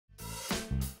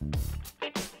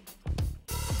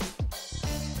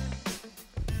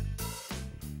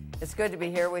It's good to be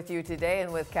here with you today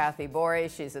and with Cathie Borrie.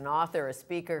 She's an author, a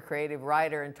speaker, creative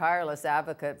writer, and tireless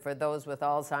advocate for those with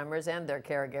Alzheimer's and their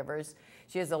caregivers.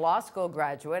 She is a law school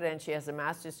graduate and she has a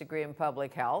master's degree in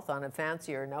public health. On a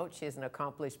fancier note, she is an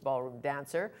accomplished ballroom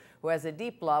dancer who has a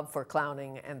deep love for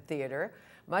clowning and theater.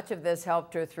 Much of this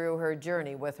helped her through her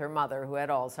journey with her mother, who had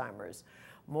Alzheimer's.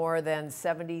 More than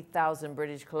 70,000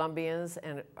 British Columbians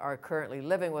are currently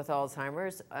living with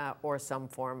Alzheimer's or some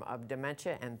form of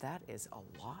dementia, and that is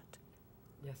a lot.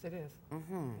 Yes, it is.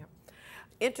 Mm-hmm. Yep.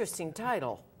 Interesting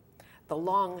title, The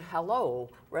Long Hello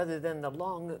rather than The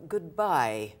Long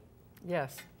Goodbye.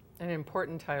 Yes, an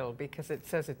important title because it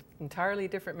says an entirely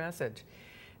different message.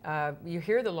 You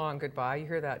hear the long goodbye, you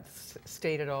hear that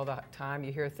stated all the time.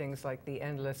 You hear things like the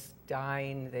endless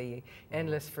dying, the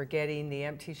endless forgetting, the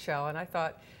empty shell, and I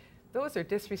thought those are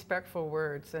disrespectful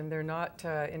words and they're not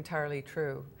entirely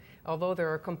true. Although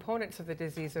there are components of the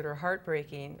disease that are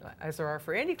heartbreaking, as there are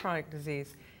for any chronic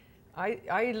disease,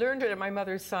 I learned it at my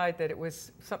mother's side that it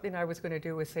was something I was going to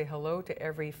do was say hello to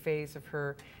every phase of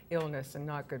her illness and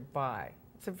not goodbye.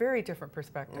 It's a very different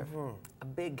perspective. Mm-hmm. A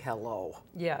big hello.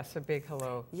 Yes, a big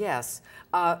hello. Yes.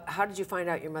 How did you find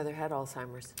out your mother had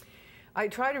Alzheimer's? I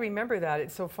try to remember that.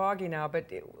 It's so foggy now,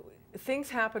 but things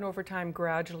happen over time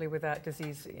gradually with that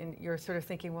disease. And you're sort of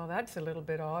thinking, well, that's a little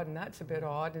bit odd, and that's a bit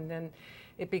odd, and then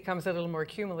it becomes a little more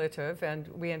cumulative, and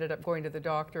we ended up going to the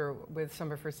doctor with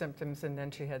some of her symptoms, and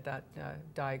then she had that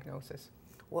diagnosis.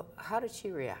 Well, how did she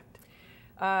react?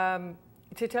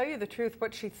 To tell you the truth,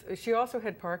 she also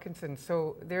had Parkinson's,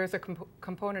 so there's a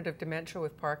component of dementia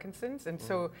with Parkinson's, and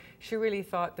so she really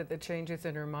thought that the changes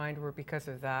in her mind were because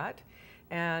of that.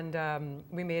 And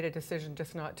we made a decision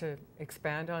just not to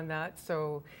expand on that.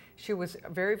 So she was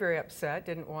very, very upset,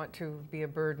 didn't want to be a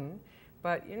burden.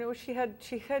 But you know, she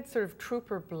had sort of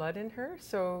trooper blood in her,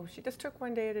 so she just took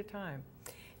one day at a time.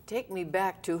 Take me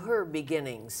back to her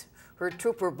beginnings, her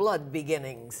trooper blood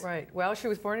beginnings. Right. Well, she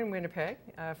was born in Winnipeg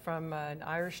from an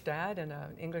Irish dad and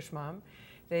an English mom.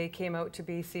 They came out to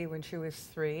BC when she was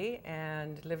 3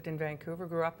 and lived in Vancouver,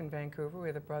 grew up in Vancouver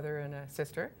with a brother and a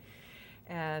sister.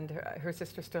 And her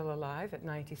sister's still alive at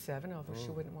 97, although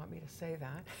she wouldn't want me to say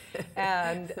that.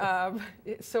 And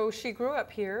so she grew up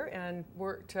here and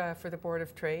worked for the Board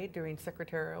of Trade doing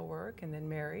secretarial work, and then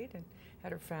married and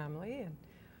had her family, and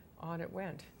on it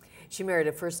went. She married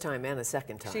a first time and a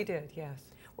second time. She did, yes.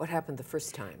 What happened the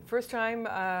first time? First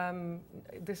time,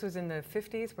 this was in the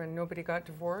 50s when nobody got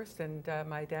divorced, and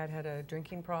my dad had a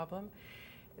drinking problem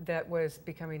that was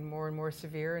becoming more and more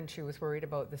severe, and she was worried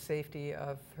about the safety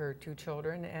of her 2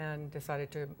 children and decided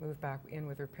to move back in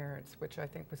with her parents, which I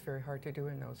think was very hard to do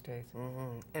in those days.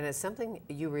 Mm-hmm. And it's something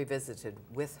you revisited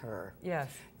with her.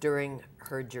 Yes. During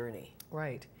her journey.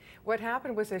 Right. What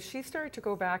happened was as she started to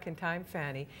go back in time,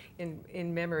 Fanny,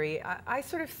 in memory, I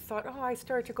sort of thought, oh, I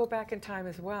started to go back in time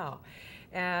as well.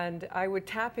 And I would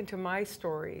tap into my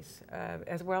stories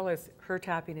as well as her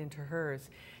tapping into hers.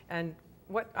 And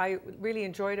what I really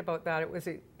enjoyed about that, it was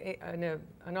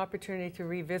an opportunity to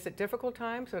revisit difficult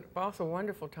times, but also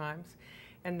wonderful times.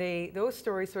 And those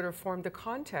stories sort of formed the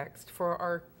context for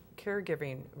our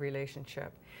caregiving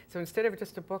relationship. So instead of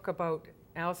just a book about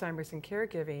Alzheimer's and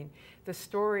caregiving, the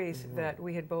stories that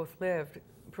we had both lived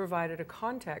provided a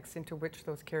context into which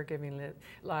those caregiving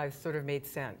lives sort of made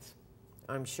sense.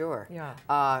 I'm sure. Yeah.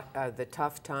 The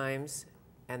tough times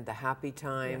and the happy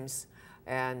times. Yeah.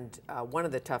 And one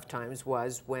of the tough times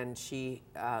was when she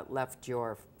left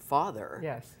your father.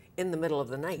 Yes. In the middle of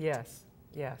the night. Yes,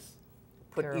 yes.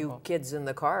 Put Terrible. You kids in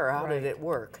the car, or how did it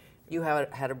work? You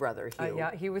had a brother, Hugh.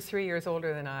 Yeah, he was 3 years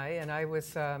older than I, and I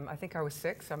was, I think I was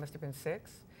 6, I must have been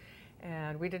 6.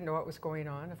 And we didn't know what was going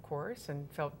on, of course, and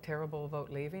felt terrible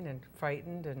about leaving and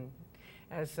frightened. And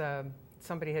as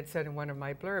somebody had said in one of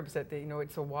my blurbs, that you know,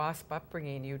 it's a WASP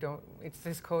upbringing, it's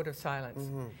this code of silence.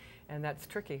 And that's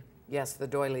tricky. Yes, the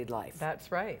doilied life.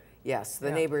 That's right. Yes,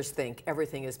 the neighbors think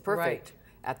everything is perfect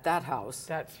at that house.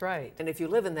 That's right. And if you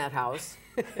live in that house,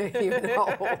 you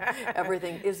know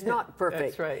everything is not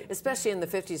perfect. That's right. Especially in the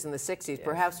 50s and the 60s. Yes.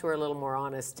 Perhaps we're a little more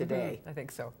honest today. I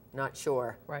think so. Not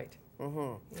sure. Right.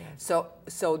 Yes.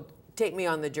 So take me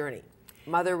on the journey.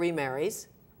 Mother remarries.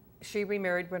 She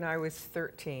remarried when I was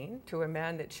 13 to a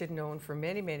man that she'd known for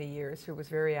many, many years, who was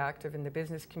very active in the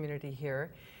business community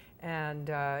here. And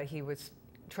he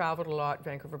traveled a lot,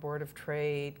 Vancouver Board of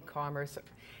Trade, Commerce,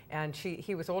 and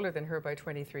he was older than her by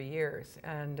 23 years.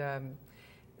 And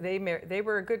they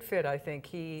were a good fit, I think.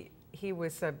 He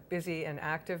was busy and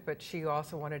active, but she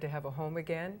also wanted to have a home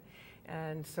again.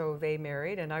 And so they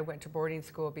married, and I went to boarding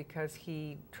school because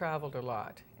he traveled a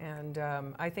lot. And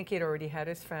I think he'd already had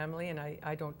his family, and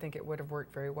I don't think it would have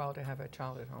worked very well to have a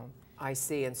child at home. I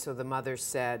see. And so the mother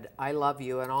said, I love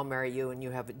you and I'll marry you, and you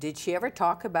have. Did she ever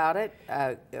talk about it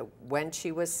when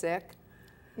she was sick?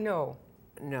 No.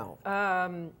 No.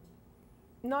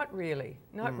 Not really.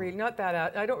 Not really. Not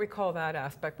that. I don't recall that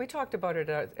aspect. We talked about it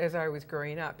as I was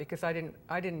growing up, because I didn't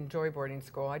enjoy boarding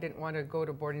school. I didn't want to go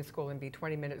to boarding school and be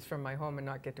 20 minutes from my home and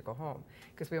not get to go home,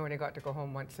 because we only got to go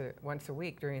home once a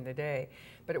week during the day.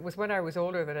 But it was when I was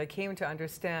older that I came to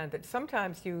understand that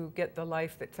sometimes you get the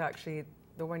life that's actually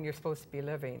the one you're supposed to be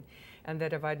living, and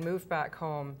that if I'd moved back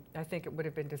home, I think it would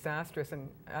have been disastrous. And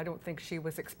I don't think she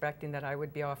was expecting that I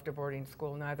would be off to boarding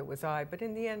school. Neither was I. But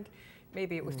in the end,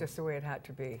 maybe it was just the way it had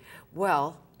to be.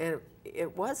 Well, and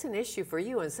it was an issue for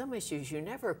you, and some issues you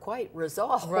never quite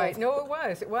resolved. Right. No, it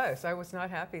was. It was. I was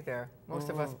not happy there.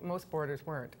 Most boarders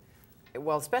weren't.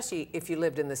 Well, especially if you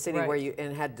lived in the city where you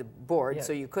had to board,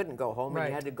 so you couldn't go home, and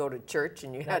you had to go to church,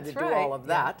 and you had to do all of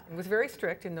that. It was very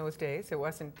strict in those days. It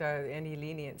wasn't any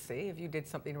leniency. If you did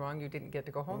something wrong, you didn't get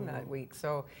to go home that week.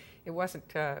 So it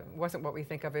wasn't what we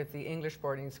think of as the English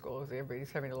boarding schools.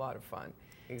 Everybody's having a lot of fun.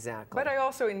 Exactly. But I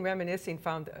also, in reminiscing,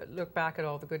 look back at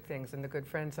all the good things and the good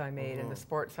friends I made and the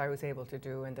sports I was able to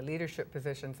do and the leadership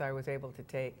positions I was able to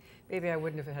take. Maybe I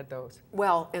wouldn't have had those.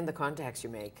 Well, and the contacts you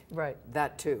make. Right.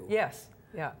 That too. Yes.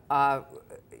 Yeah.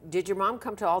 Did your mom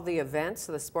come to all the events,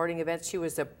 the sporting events? She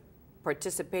was a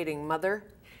participating mother?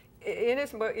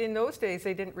 In those days,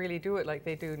 they didn't really do it like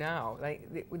they do now.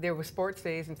 Like there were sports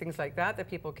days and things like that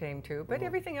people came to, but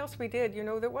everything else we did,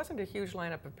 there wasn't a huge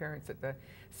lineup of parents at the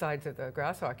sides of the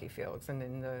grass hockey fields and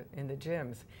in the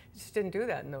gyms. Just didn't do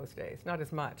that in those days, not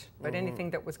as much. But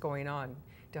anything that was going on,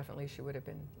 definitely she would have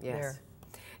been there.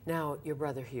 Now, your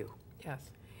brother Hugh. Yes.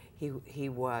 He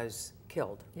was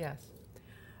killed. Yes.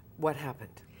 What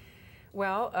happened?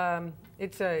 Well,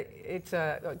 it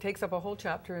takes up a whole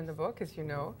chapter in the book, as you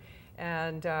know,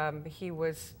 and he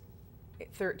was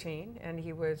 13, and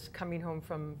he was coming home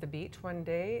from the beach one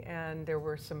day, and there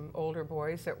were some older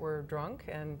boys that were drunk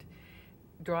and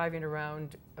driving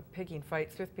around picking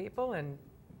fights with people, and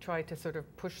tried to sort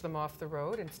of push them off the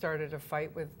road, and started a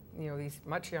fight with these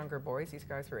much younger boys. These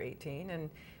guys were 18, and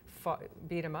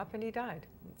beat him up, and he died.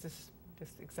 It's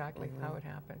just exactly how it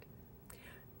happened.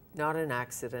 Not an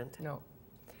accident. No.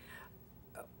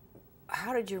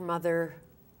 How did your mother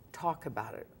talk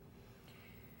about it?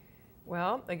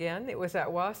 Well, again, it was that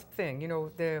WASP thing.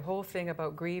 The whole thing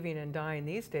about grieving and dying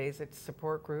these days, it's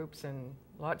support groups and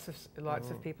lots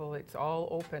of people. It's all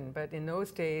open. But in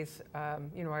those days,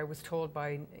 I was told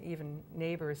by even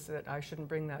neighbors that I shouldn't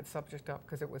bring that subject up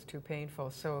because it was too painful.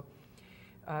 So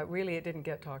really, it didn't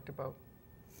get talked about.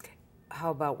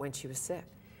 How about when she was sick?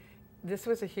 This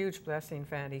was a huge blessing,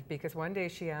 Fanny, because one day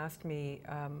she asked me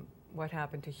what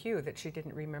happened to Hugh, that she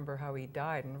didn't remember how he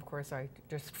died. And of course, I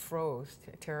just froze,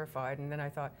 terrified. And then I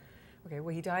thought, okay,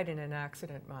 well, he died in an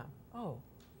accident, Mom. Oh.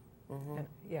 And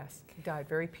yes, he died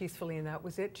very peacefully, and that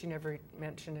was it. She never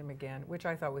mentioned him again, which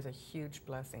I thought was a huge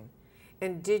blessing.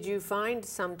 And did you find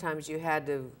sometimes you had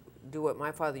to do what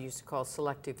my father used to call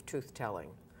selective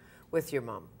truth-telling with your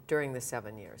mom during the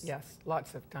 7 years? Yes,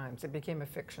 lots of times. It became a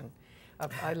fiction.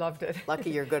 I loved it.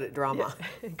 Lucky you're good at drama.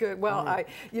 Yeah, good. Well,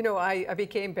 I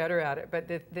became better at it,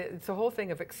 but it's the whole thing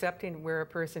of accepting where a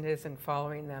person is and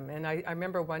following them. And I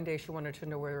remember one day she wanted to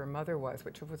know where her mother was,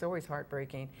 which was always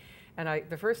heartbreaking. And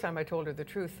the first time I told her the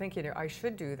truth, thinking I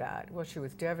should do that, well, she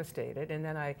was devastated. And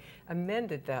then I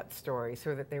amended that story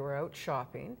so that they were out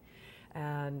shopping,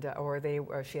 and or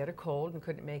she had a cold and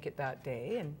couldn't make it that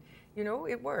day, and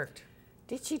it worked.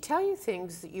 Did she tell you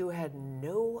things that you had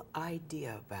no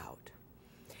idea about?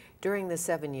 During the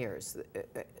 7 years,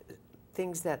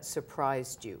 things that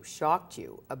surprised you, shocked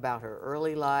you about her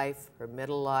early life, her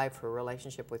middle life, her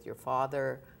relationship with your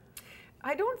father?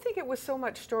 I don't think it was so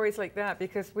much stories like that,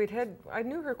 because I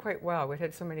knew her quite well. We'd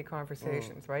had so many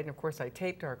conversations, right? And of course I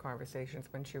taped our conversations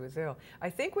when she was ill.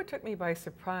 I think what took me by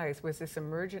surprise was this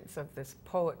emergence of this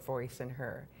poet voice in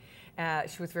her.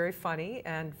 She was very funny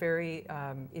and very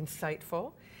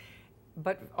insightful,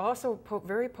 but also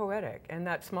very poetic. And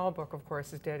that small book, of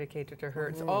course, is dedicated to her.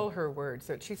 It's all her words.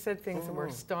 That she said things that were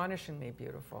astonishingly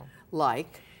beautiful.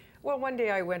 Like? Well, one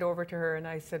day I went over to her and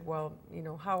I said, well,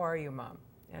 how are you, Mom?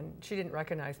 And she didn't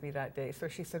recognize me that day. So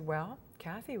she said, well,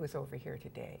 Cathie was over here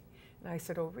today. And I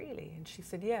said, oh, really? And she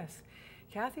said, yes.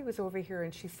 Cathie was over here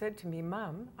and she said to me,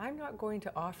 Mom, I'm not going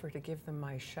to offer to give them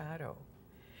my shadow.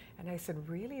 And I said,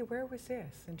 really? Where was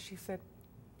this? And she said,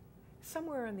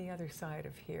 somewhere on the other side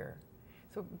of here.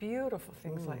 So beautiful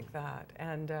things like that.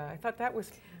 And I thought that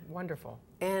was wonderful.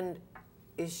 And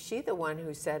is she the one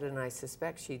who said, and I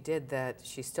suspect she did, that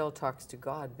she still talks to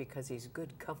God because he's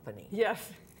good company?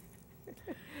 Yes.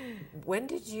 When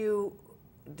did you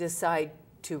decide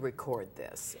to record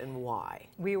this, and why?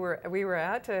 We were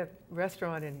at a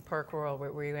restaurant in Park Royal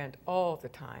where we went all the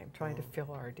time, trying to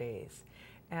fill our days.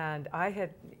 And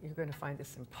you're going to find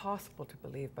this impossible to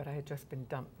believe, but I had just been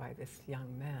dumped by this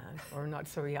young man, or not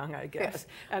so young, I guess. Yes.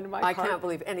 And I can't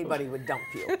believe anybody would dump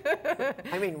you.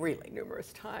 I mean, really.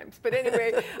 Numerous times. But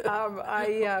anyway,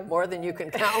 more than you can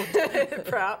count.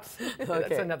 Perhaps. Okay.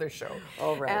 That's another show.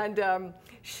 All right. And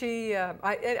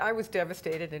I was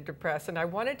devastated and depressed, and I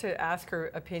wanted to ask her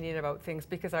opinion about things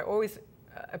because I always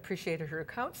appreciated her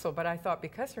counsel, but I thought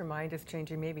because her mind is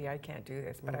changing, maybe I can't do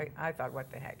this. But I thought, what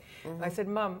the heck? I said,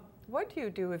 Mom, what do you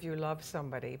do if you love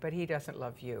somebody, but he doesn't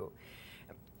love you?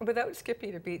 Without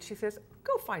skipping a beat, she says,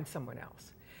 go find someone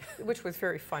else, which was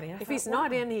very funny. If he's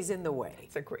not in, he's in the way.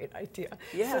 It's a great idea.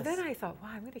 Yes. So then I thought, wow,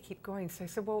 I'm going to keep going. So I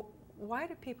said, well, why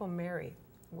do people marry?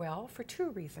 Well, for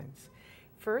two reasons.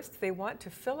 First, they want to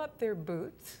fill up their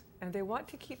boots, and they want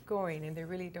to keep going, and they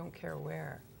really don't care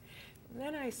where.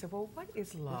 Then I said, well, what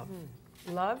is love?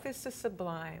 Love is the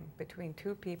sublime between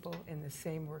two people in the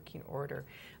same working order.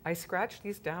 I scratched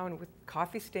these down with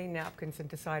coffee-stained napkins and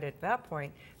decided at that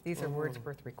point, these are words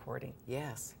worth recording.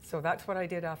 Yes. So that's what I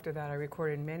did after that. I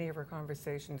recorded many of her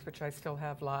conversations, which I still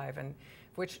have live, and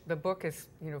which the book is,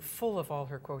 full of all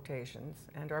her quotations,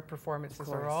 and our performances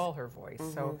are all her voice.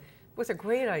 So it was a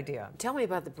great idea. Tell me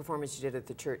about the performance you did at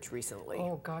the church recently.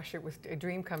 Oh gosh, it was a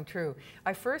dream come true.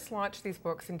 I first launched these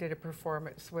books and did a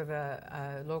performance with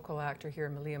a local actor here,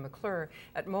 Malia McClure,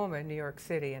 at MoMA in New York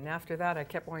City. And after that, I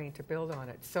kept wanting to build on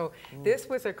it. So this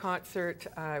was a concert,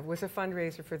 was a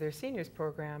fundraiser for their seniors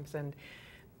programs. And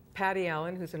Patty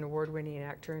Allen, who's an award-winning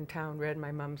actor in town, read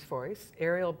my mom's voice.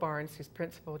 Ariel Barnes, who's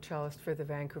principal cellist for the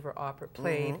Vancouver Opera,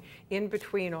 played in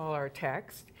between all our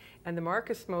text. And the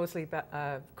Marcus Mosley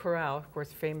Chorale, of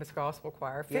course, famous gospel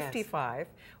choir, 55,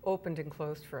 opened and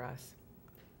closed for us,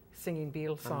 singing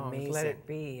Beatles songs, Amazing. Let It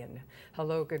Be, and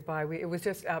Hello, Goodbye. It was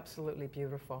just absolutely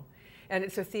beautiful. And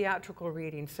it's a theatrical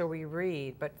reading, so we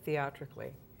read, but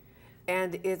theatrically.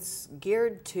 And it's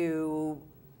geared to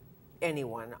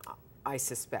anyone, I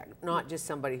suspect, not just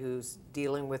somebody who's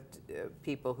dealing with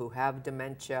people who have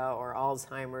dementia or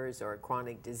Alzheimer's or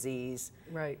chronic disease.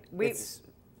 Right. It's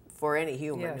for any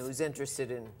human who's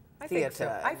interested in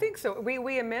theater. I think so.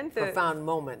 We amend the profound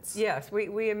moments. Yes,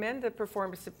 we amend the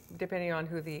performance depending on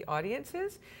who the audience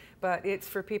is, but it's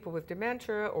for people with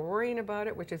dementia or worrying about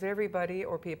it, which is everybody,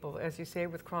 or people, as you say,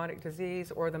 with chronic disease,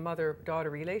 or the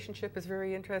mother-daughter relationship is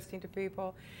very interesting to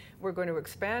people. We're going to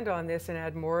expand on this and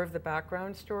add more of the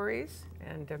background stories,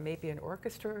 and maybe an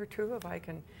orchestra or two if I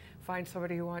can find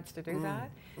somebody who wants to do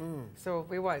that. So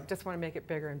we just want to make it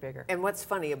bigger and bigger. And what's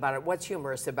funny about it? What's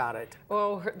humorous about it?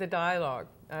 Oh, the dialogue.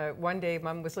 One day,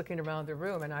 Mom was looking around the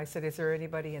room, and I said, is there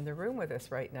anybody in the room with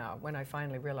us right now? When I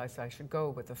finally realized I should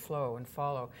go with the flow and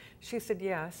follow. She said,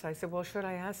 yes. I said, well, should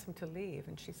I ask them to leave?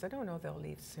 And she said, oh, no, they'll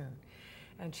leave soon.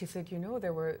 And she said,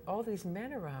 there were all these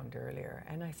men around earlier.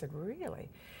 And I said, really?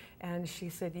 And she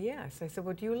said, yes. I said,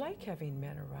 well, do you like having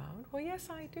men around? Well, yes,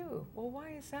 I do. Well, why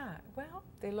is that? Well,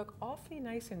 they look awfully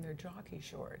nice in their jockey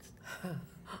shorts.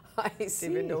 I see.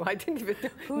 I didn't even know.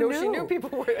 Who No, knew? she knew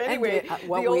people were. Anyway,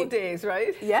 the old days,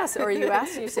 right? Yes, or you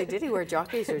asked, you say, did he wear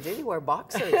jockeys or did he wear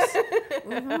boxers?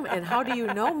 And how do you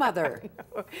know, Mother?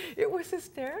 It was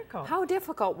hysterical. How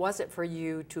difficult was it for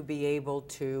you to be able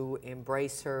to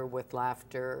embrace her with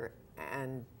laughter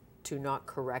and to not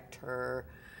correct her,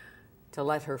 to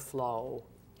let her flow?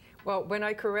 Well, when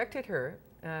I corrected her,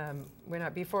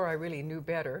 before I really knew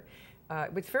better,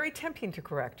 it's very tempting to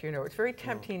correct, It's very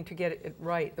tempting to get it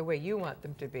right the way you want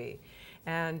them to be.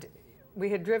 And we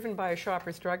had driven by a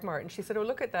Shoppers Drug Mart, and she said, oh,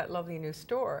 look at that lovely new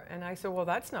store. And I said, well,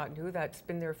 that's not new. That's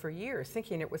been there for years,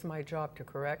 thinking it was my job to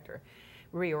correct her,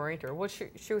 reorient her. Well,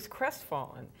 she was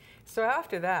crestfallen. So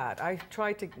after that, I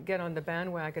tried to get on the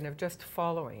bandwagon of just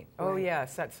following. Oh,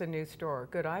 yes, that's a new store.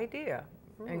 Good idea.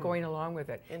 And going along with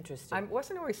it. Interesting. I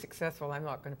wasn't always successful. I'm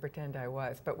not going to pretend I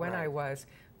was. But when I was,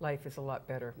 life is a lot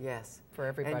better. Yes. For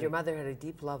everybody. And your mother had a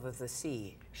deep love of the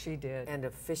sea. She did. And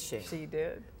of fishing. She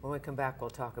did. When we come back,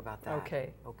 we'll talk about that.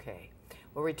 Okay. Okay.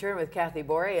 We'll return with Cathie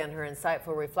Borrie and her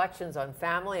insightful reflections on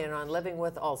family and on living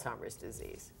with Alzheimer's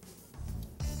disease.